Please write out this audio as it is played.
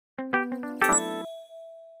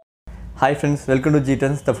Hi friends, welcome to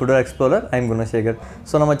GTrendz, the Footwear Explorer. I am Gunasekar.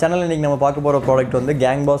 So நம்ம சேனல்ல இன்னைக்கு நம்ம பார்க்க போற ப்ராடக்ட் வந்து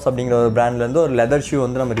GangBoss அப்படிங்கற ஒரு பிராண்ட்ல இருந்து ஒரு லெதர் ஷூ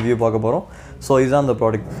வந்து நம்ம ரிவ்யூ பார்க்க போறோம். So இதுதான் அந்த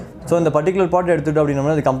ப்ராடக்ட். So இந்த பர்టిక్యులர் ப்ராடக்ட் எடுத்துட்டோம்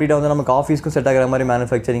அப்படினா அது கம்ப்ளீட்டா வந்து நமக்கு ஆபீஸ்க்கு செட் ஆகுற மாதிரி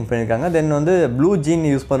manufacturing பண்ணிருக்காங்க. Then வந்து ப்ளூ ஜீன்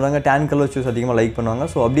யூஸ் பண்றாங்க, tan color shoes அதிகமா லைக் பண்ணுவாங்க.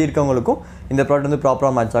 So அப்படி இருக்கவங்களுக்கும் இந்த ப்ராடக்ட் வந்து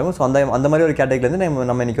ப்ராப்பரா மேட்ச் ஆகும். So அந்த மாதிரி ஒரு கேட்டகரியில இருந்து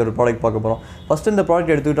நம்ம இன்னைக்கு ஒரு ப்ராடக்ட் பார்க்க போறோம். ஃபர்ஸ்ட் இந்த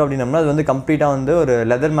ப்ராடக்ட் எடுத்துட்டோம் அப்படினா அது வந்து கம்ப்ளீட்டா வந்து ஒரு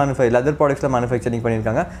லெதர் ப்ராடக்ட்ஸ்ல manufacturing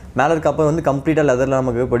பண்ணிருக்காங்க. மேல இருக்க கப்பர் வந்து கம்ப்ளீட்டா லெதர்ல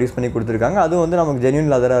நமக்கு ப்ரொடியூஸ் பண்ணி கொடுத்திருக்காங்க. அது வந்து நமக்கு ஜென்யூன்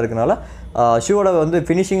லெதரா இருக்கனால ஷூவோட வந்து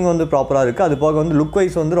ஃபினிஷிங் வந்து ப்ராப்பரா இருக்கு. அது போக வந்து லுக்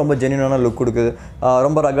வைஸ் வந்து ரொம்ப ஜென்யூனான லுக் கொடுக்குது.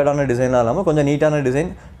 ரொம்ப ரகடான டிசைன்லாம் இல்லாமல் கொஞ்சம் நீட்டான டிசைன்.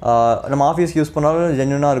 நம்ம ஆஃபீஸ் யூஸ் பண்ணாலும்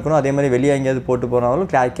ஜென்யூனாக இருக்கணும். அதே மாதிரி வெளியே எங்கேயாவது போட்டு போனாலும்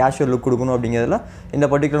கேஷுவல் லுக் கொடுக்கணும் அப்படிங்கிறதுல இந்த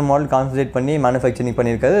பர்டிகுலர் மாடல் கான்சன்ட்ரேட் பண்ணி மேனுஃபேக்சரிங்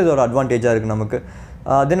பண்ணியிருக்காது. இது ஒரு அட்வான்டேஜாக இருக்குது நமக்கு.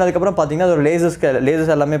 தென் அதுக்கப்புறம் பார்த்தீங்கன்னா ஒரு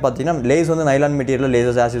லேசர்ஸ் எல்லாமே பார்த்தீங்கன்னா லேஸ் வந்து nylon material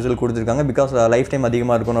lasers as usual கொடுத்துருக்காங்க. பிகாஸ் லைஃப் டைம்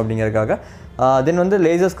அதிகமாக இருக்கணும் அப்படிங்கிறதுக்காக. தென் வந்து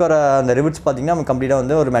லேசர்ஸ்க்கு வர அந்த ரிவிட்ஸ் பார்த்தீங்கன்னா நம்ம கம்ப்ளீட்டாக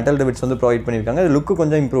வந்து ஒரு மெட்டல் ரிவிட்ஸ் வந்து ப்ரொவைட் பண்ணியிருக்காங்க. இது லுக்கு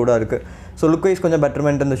கொஞ்சம் இம்ப்ரூவ்டாக இருக்குது. ஸோ லுக் வைஸ் கொஞ்சம்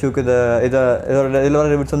பெட்டர்மெண்ட் இந்த ஷூக்கு இதில் வர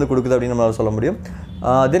ரிவிட்ஸ் வந்து கொடுக்குது அப்படின்னு நம்மளால் சொல்ல முடியும்.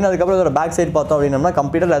 தென் அதுக்கப்புறம் இதோட பேக் சைட் பார்த்தோம் அப்படின்னா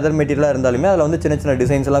கம்ப்ளீட்டாக லெதர் மெட்டீரியலாக இருந்தாலுமே அதில் வந்து சின்ன சின்ன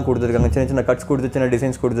டிசைன்ஸ் எல்லாம் கொடுத்துருக்காங்க. சின்ன கட்ஸ் கொடுத்து சின்ன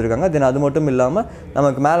டிசைன்ஸ் கொடுத்துருக்காங்க. தென் அது மட்டும் இல்லாமல்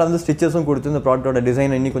நமக்கு மேலே வந்து ஸ்டிச்சஸும் கொடுத்து இந்த ப்ராடக்ட்டோட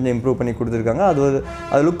டிசைன் இன்னும் கொஞ்சம் இம்ப்ரூவ் பண்ணி கொடுத்துருக்காங்க.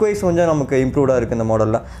 அது லுக் வைஸ் கொஞ்சம் நமக்கு இம்ப்ரூவ்டாக இருக்குது இந்த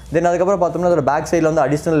மாடலில். தென் அதுக்கப்புறம் பார்த்தோம்னா அதோட பேக் சைடில் வந்து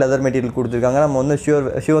அடிஷனல் லெதர் மெட்டீரியல் கொடுத்துருக்காங்க. நம்ம வந்து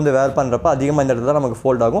ஷூ வந்து வேர் பண்ணுறப்ப அதிகமாக இந்த இடத்துல நமக்கு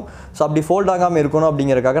ஃபோல்ட் ஆகும். ஸோ அப்படி ஃபோல்ட் ஆகாமல் இருக்கணும்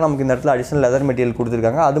அப்படிங்கிறதுக்காக நமக்கு இந்த இடத்துல அடிஷனல் லெதர் மெட்டீரியல்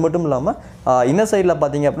கொடுத்துருக்காங்க. அது மட்டும் இல்லாமல் இன்னர் சைடில்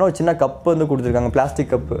பார்த்தீங்க அப்படின்னா ஒரு சின்ன கப் வந்து கொடுத்துருக்காங்க.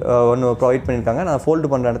 பிளாஸ்டிக் கப் ஒன்று ப்ரொவைட் பண்ணியிருக்காங்க. நான் ஃபோல்டு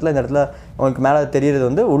பண்ணுற இடத்துல இந்த இடத்துல உங்களுக்கு மேலே தெரியுறது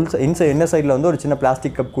வந்து இன்னர் சைடில் வந்து ஒரு சின்ன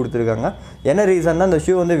பிளாஸ்டிக் கப் கொடுத்துருக்காங்க. என்ன ரீசன்னா அந்த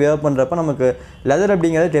ஷூ வந்து வேர் பண்ணுறப்ப நமக்கு லெதர்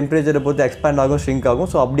அப்படிங்கிறது டெம்பரேச்சரை பொறுத்து எக்ஸ்பேண்ட் ஆகும், ஷ்ரிங்க் ஆகும்.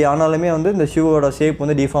 ஸோ அப்படி ஆனாலுமே வந்து இந்த ஷூவோட ஷேப்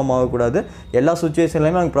வந்து டிஃபார்ம் ஆகக்கூடாது. எல்லா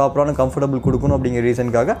சுச்சுவேஷன்லையுமே நமக்கு ப்ராப்பரான கம்ஃபர்டபுள் கொடுக்கணும் அப்படிங்கிற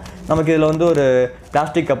ரீசனுக்காக நமக்கு இதில் வந்து ஒரு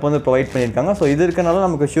பிளாஸ்டிக் கப் வந்து ப்ரொவைட் பண்ணியிருக்காங்க. ஸோ இது இருக்கனால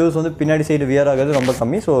நமக்கு ஷூஸ் வந்து பின்னாடி சைடு வியர் ஆகிறது ரொம்ப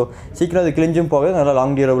கம்மி. ஸோ சீக்கிரம் அது கிழிஞ்சும் போக நல்லா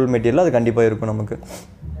லாங் டியூரபிள் மெட்டீரியல் அது கண்டிப்பாக இருக்கும் நமக்கு.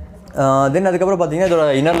 தென் அதுக்கப்புறம் பார்த்தீங்கன்னா இதோட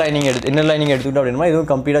இன்னர் லைனிங் எடுத்துக்கிட்டோம் அப்படின்னா இதுவும்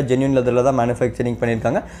கம்ப்ளீட்டாக ஜென்யூன் லெதரில் தான் மேனுஃபேக்சரிங்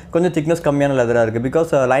பண்ணியிருக்காங்க. கொஞ்சம் திக்னஸ் கம்மியான லெதராக இருக்குது.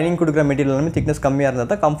 பிகாஸ் லைனிங் கொடுக்குற மெட்டீரியல் எல்லாமே திக்னஸ் கம்மியாக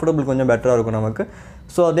இருந்தால் தான் கம்ஃபர்டபுள் கொஞ்சம் பெட்டராக இருக்கும் நமக்கு.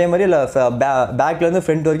 ஸோ அதே மாதிரி பேக்லேருந்து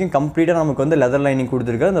ஃப்ரண்ட் வரைக்கும் கம்ப்ளீட்டாக நமக்கு வந்து லெதர் லைனிங்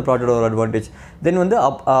கொடுத்துருக்காரு அந்த ப்ராடக்டோட ஒரு அட்வான்டேஜ். தென் வந்து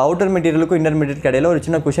அவுட்டர் மெட்டீரியலுக்கும் இன்னர் மெட்டீரியல் இடையில ஒரு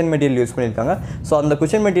சின்ன குஷன் மெட்டீரியல் யூஸ் பண்ணியிருக்காங்க. ஸோ அந்த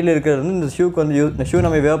குஷன் மெட்டீரியல் இருக்கிறது வந்து இந்த ஷூக்கு வந்து இந்த ஷூ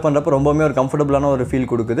நம்ம வேர் பண்ணுறப்போ ரொம்பவுமே ஒரு கம்ஃபர்டபுளான ஒரு ஃபீல்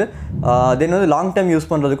கொடுக்குது. தென் வந்து லாங் டைம் யூஸ்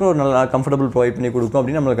பண்ணுறதுக்கு ஒரு நல்ல கம்ஃபர்டபுள் ப்ரொவைட் பண்ணி கொடுக்கும்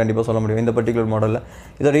அப்படின்னு நம்மளுக்கு கண்டிப்பாக சொல்ல முடியும் இந்த பர்டிகுலர் மாடலில்.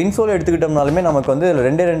 இதோட இன்சோல் எடுத்துக்கிட்டோம்னாலுமே நமக்கு வந்து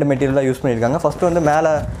ரெண்டு மெட்டீரியல் தான் யூஸ் பண்ணியிருக்காங்க. ஃபஸ்ட்டு வந்து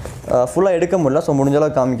மேலே ஃபுல்லாக எடுக்க முடியல. ஸோ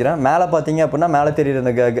முடிஞ்சளவு காமிக்கிறேன். மேலே பார்த்தீங்க அப்படின்னா மேலே தெரியுது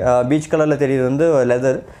அந்த பீச் கலரில் தெரியுது வந்து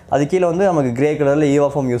லெதர். அது கீழே வந்து நமக்கு கிரே கலரில்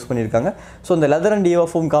ஈவாஃபோம் யூஸ் பண்ணியிருக்காங்க. ஸோ இந்த லெதர் அண்ட்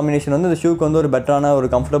ஈவாஃபோம் காம்பினேஷன் வந்து இந்த ஷூக்கு வந்து ஒரு பெட்டரான ஒரு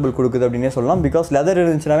கம்ஃபர்டபுள் கொடுக்குது அப்படின்னே சொல்லலாம். பிகாஸ் லெதர்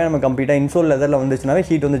இருந்துச்சுனாவே நம்ம கம்ப்ளீட்டாக இன்சோல் லெதரில் வந்துச்சுனாவே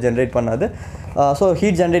ஹீட் வந்து ஜென்ரேட் பண்ணாது. ஸோ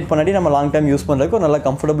ஹீட் ஜென்ரேட் பண்ணாடி நம்ம லாங் டைம் யூஸ் பண்ணுறதுக்கு ஒரு நல்லா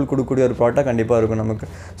கம்ஃபர்டபுள் கொடுக்கக்கூடிய ஒரு ப்ராடக்டாக கண்டிப்பாக இருக்கும் நமக்கு.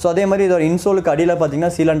 ஸோ அதே மாதிரி இதோட இன்சோலுக்கு அடியில்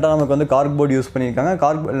பார்த்தீங்கன்னா சீலண்டாக நமக்கு வந்து கார்க்போர்ட் யூஸ் பண்ணியிருக்காங்க.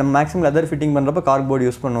 மேக்ஸிமம் லெதர் ஃபிட்டிங் பண்ணுறப்ப கார்க்போர்ட்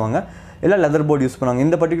யூஸ் பண்ணுவாங்க, இல்லை லெதர் போர்டு யூஸ் பண்ணுவாங்க.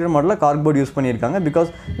 இந்த பர்டிகுலர் மாடலில் கார்க்போர்ட் யூஸ் பண்ணியிருக்காங்க. பிகாஸ்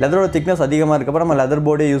லெதரோட திக்னஸ் அதிகமாக இருக்கப்போ நம்ம லெதர்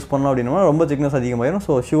போர்டே யூஸ் பண்ணோம் அப்படின்னா ரொம்ப திக்னஸ் அதிகமாகிடும்.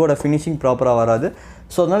 ஸோ ஷூவோட ஃபினிஷிங் ப்ராப்பராக வராது.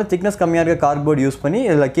 ஸோ அதனால் திக்னஸ் கம்மியாக இருக்க கார்க்போர்ட் யூஸ் பண்ணி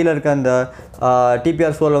இதில் கீழே இருக்க அந்த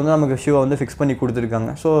டிபிஆர் சோலில் வந்து நமக்கு ஷூவை வந்து ஃபிக்ஸ் பண்ணி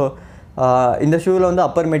கொடுத்துருக்காங்க. ஸோ இந்த ஷூவில் வந்து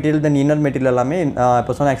அப்பர் மெட்டீரியல் தென் இன்னர் மெட்டீரியல் எல்லாமே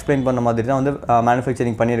இப்போ சொன்னால் எக்ஸ்பிளைன் பண்ண மாதிரி தான் வந்து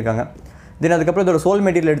மேனுஃபேக்சரிங் பண்ணியிருக்காங்க. தென் அதுக்கப்புறம் இதோட சோல்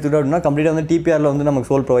மெட்டீரியல் எடுத்துக்கிட்டோம் அப்படின்னா கம்ப்ளீட்டாக வந்து டிபிஆரில் வந்து நமக்கு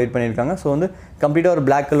சோல் ப்ரொவைட் பண்ணியிருக்காங்க. ஸோ வந்து கம்ப்ளீட்டாக ஒரு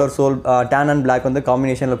black colour soul tan and black வந்து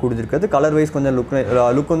காம்பினேஷனில் கொடுத்துருக்குது. கலர் வைஸ் கொஞ்சம்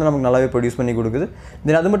லுக் வந்து நமக்கு நல்லாவே ப்ரொடியூஸ் பண்ணி கொடுக்குது.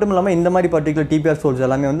 தென் அது மட்டும் இல்லாமல் இந்த மாதிரி பர்டிகுலர் டிபிஆர் சோல்ஸ்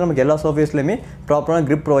எல்லாமே வந்து நமக்கு எல்லா சர்ஃபேஸ்லையுமே ப்ராப்பரான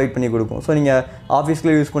கிரிப் ப்ரொவைட் பண்ணி கொடுக்கும். ஸோ நீங்கள்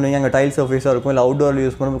ஆஃபீஸில் யூஸ் பண்ணுவீங்க, அங்கே டைல் சர்ஃபேஸாக இருக்கும், இல்லை அவுட்டோரில்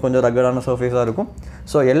யூஸ் பண்ணும்போது கொஞ்சம் ரகடான சர்ஃபேஸாக இருக்கும்.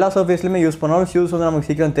 ஸோ எல்லா சர்ஃபேஸ்லையுமே யூஸ் பண்ணாலும் ஷூஸ் வந்து நமக்கு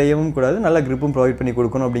சீக்கிரம் தேயவும் கூடாது, நல்ல கிரிப்பும் ப்ரொவைட் பண்ணி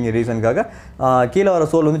கொடுக்கணும் அப்படிங்கிற ரீசனுக்காக கீழே வர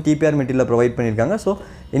சோல் வந்து டிபிஆர் மெட்டீரியல் ப்ரொவைட் பண்ணியிருக்காங்க. ஸோ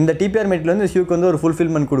இந்த டிபிஆர் மெட்டீரியல் வந்து ஷூக்கு வந்து ஒரு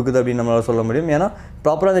ஃபுல்ஃபில்மெண்ட் கொடுக்குது அப்படின்னு நம்மளால் சொல்ல முடியும். ஏன்னா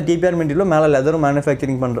ப்ராப்பராக அந்த டிபிஆர் மெட்டீரியலும் மேலே லெதரும்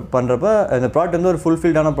மேனுஃபேக்சரிங் பண்ணுறப்ப அந்த ப்ராடக்ட் வந்து ஒரு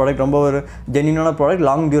ஃபுல்ஃபில்டான ப்ராடக்ட், ரொம்ப ஒரு ஜென்யூனான product,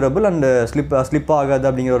 long durable and slip ஆகாது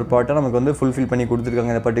அப்படிங்கிற ஒரு ப்ராடக்ட்டை நமக்கு வந்து ஃபுல்ஃபில் பண்ணி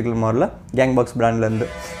கொடுத்துருக்காங்க இந்த பர்டிகுலர் மாடலில் GangBoss பிராண்ட்லேருந்து.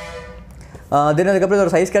 தென் அதுக்கப்புறம்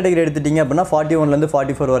இதோட சைஸ் கேட்டகரி எடுத்துட்டிங்க அப்படின்னா 41லேருந்து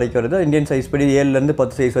 44 வரைக்கும் வருது. இந்தியன் சைஸ் படி 7லேருந்து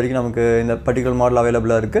 10 சைஸ் வரைக்கும் நமக்கு இந்த பர்டிகுலர் மாடல்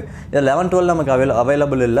அவைலபிளாக இருக்குது. இதில் 11-12 நமக்கு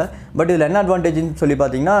அவைலபிள் இல்லை. பட் இதில் என்ன அட்வான்டேஜ்னு சொல்லி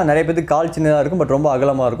பார்த்தீங்கன்னா நிறைய பேருக்கு கால் சின்னதாக இருக்கும், பட் ரொம்ப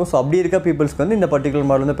அகலமாக இருக்கும். ஸோ அப்படி இருக்க பீப்புள்ஸ்க்கு வந்து இந்த பர்டிகுலர்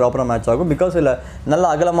மாடல் வந்து ப்ராப்பராக மேட்ச் ஆகும். பிகாஸ் இதில் நல்ல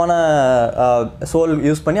அகலமான சோல்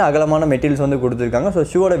யூஸ் பண்ணி அகலமான மெட்டீரியல்ஸ் வந்து கொடுத்துருக்காங்க. ஸோ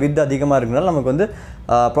ஷூவோட வித் அதிகமாக இருக்கிறனால நமக்கு வந்து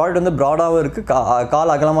ப்ராடக்ட் வந்து ப்ராடாகவும் இருக்குது,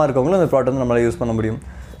 கால் அகலமாக இருக்கவங்களும் இந்த ப்ராடக்ட் வந்து நம்மளால் யூஸ் பண்ண முடியும்.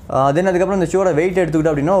 தென் அதுக்கப்புறம் இந்த ஷூவோட வெயிட்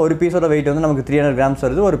எடுத்துக்கிட்டோம் அப்படின்னா ஒரு பீஸோட வெயிட் வந்து நமக்கு 300 கிராம்ஸ்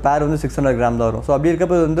வருது, ஒரு பேர் வந்து 600 கிராம் தான் வரும். ஸோ அப்படி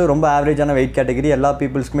இருக்கப்போ வந்து ரொம்ப ஆவரேஜான வெயிட் கேட்டகரி, எல்லா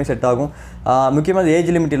பீப்புள்ஸ்க்குமே செட் ஆகும். முக்கியமாக ஏஜ்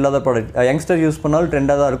லிமிட் இல்லாத ப்ராடக்ட், யங்ஸ்டர் யூஸ் பண்ணாலும்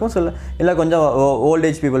ட்ரெண்டாக தான் இருக்கும். ஸோ இல்லை கொஞ்சம் ஓல்ட்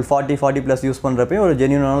ஏஜ் பீப்புள் 40+ யூஸ் பண்ணுறப்பையும் ஒரு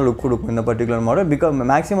ஜென்யூனான லுக் கொடுக்கும் இந்த பர்டிகுலர் மாடல்.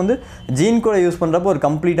 மேக்ஸிமம் வந்து ஜீன் கூட யூஸ் பண்ணுறப்போ ஒரு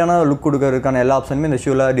கம்ப்ளீட்டான லுக் கொடுக்கறதுக்கான எல்லா ஆப்ஷனுமே இந்த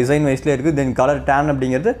ஷூவில் டிசைன் வைஸ்லேயே இருக்குது. தென் கலர் டேன்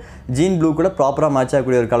அப்படிங்கிறது ஜீன் ப்ளூ கூட ப்ராப்பராக மேட்ச்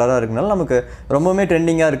ஆகக்கூடிய ஒரு கலராக இருக்கனால நமக்கு ரொம்பவுமே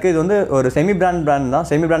ட்ரெண்டிங்காக இருக்குது. இது வந்து ஒரு செமி பிராண்ட் தான்,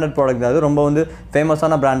 செமி பிராண்டட் ப்ராடக்ட் தான். அது ரொம்ப வந்து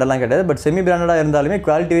ஃபேமஸான பிராண்டெல்லாம் கிடையாது, பட் செமி பிராண்டடாக இருந்தாலுமே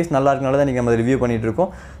குவாலிட்டி வைஸ் நல்லா இருக்கனால தான் நீங்கள் நம்ம ரிவ்யூ பண்ணிட்டு இருக்கோம்.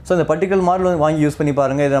 ஸோ இந்த பர்டிகுலர் மாடல் வந்து வாங்கி யூஸ் பண்ணி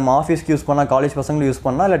பாருங்கள். இதை நம்ம ஆஃபீஸ்க்கு யூஸ் பண்ணால், காலேஜ் பசங்களும் யூஸ்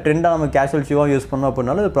பண்ணால், இல்லை ட்ரெண்டாக நம்ம கேஷுவல் ஷூவாக யூஸ் பண்ணோம்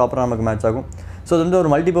அப்படின்னாலும் இது ப்ராப்பராக நமக்கு மேட்ச் ஆகும். ஸோ இது வந்து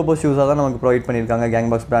ஒரு மல்டிபர்பஸ் ஷூஸாக தான் நமக்கு ப்ரொவைட் பண்ணியிருக்காங்க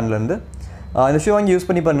கேங்பாக்ஸ் பிராண்ட்லேருந்து. இந்த ஷூ வாங்கி யூஸ்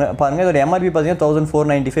பண்ணி பாருங்கள். இதோட MRP பார்த்தீங்கன்னா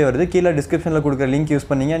 1495 வருது. கீழே டிஸ்கிரிப்ஷனில் கொடுக்குற லிங்க் யூஸ்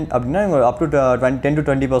பண்ணிங்க அப்படின்னா அப் டு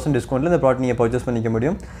 10-20% டிஸ்கவுண்ட்டில் இந்த ப்ராடக்ட் நீங்கள் பர்ச்சேஸ் பண்ணிக்க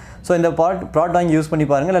முடியும். ஸோ இந்த ப்ராடக்ட் வாங்கி யூஸ் பண்ணி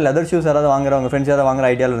பாருங்கள். இல்லை லெதர் ஷூஸ் யாராவது வாங்குறவங்க ஃப்ரெண்ட்ஸ் யாராவது வாங்குற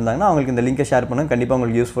ஐடியாவில் இருந்தாங்கன்னா அவங்களுக்கு இந்த லிங்கை ஷேர் பண்ணுங்கள், கண்டிப்பாக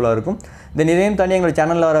உங்களுக்கு யூஸ்ஃபுல்லாக இருக்கும். தென் இதையும் தாண்டி எங்கள்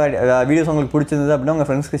சேனலில் வர வீடியோஸ் உங்களுக்கு பிடிச்சிருந்தது அப்படின்னா உங்கள்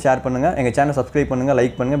ஃப்ரெண்ட்ஸ்க்கு ஷேர் பண்ணுங்கள். எங்கள் சேனல் சப்ஸ்கிரைப் பண்ணுங்கள்,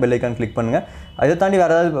 லைக் பண்ணுங்கள், பெல் ஐக்கான் கிளிக் பண்ணுங்கள். அதை தாண்டி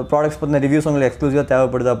வேறு ஏதாவது ப்ராடக்ட்ஸ் பற்றின ரிவ்யூஸ் உங்களுக்கு எக்ஸ்க்ளூசிவாக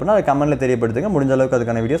தேவைப்படுது அப்படின்னா அதை கமெண்ட்டில் தெரியப்படுத்துங்க. முடிஞ்ச அளவுக்கு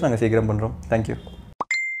அதுக்கான வீடியோஸ் நாங்கள் சீக்கிரம் பண்ணுறோம். தேங்க்யூ.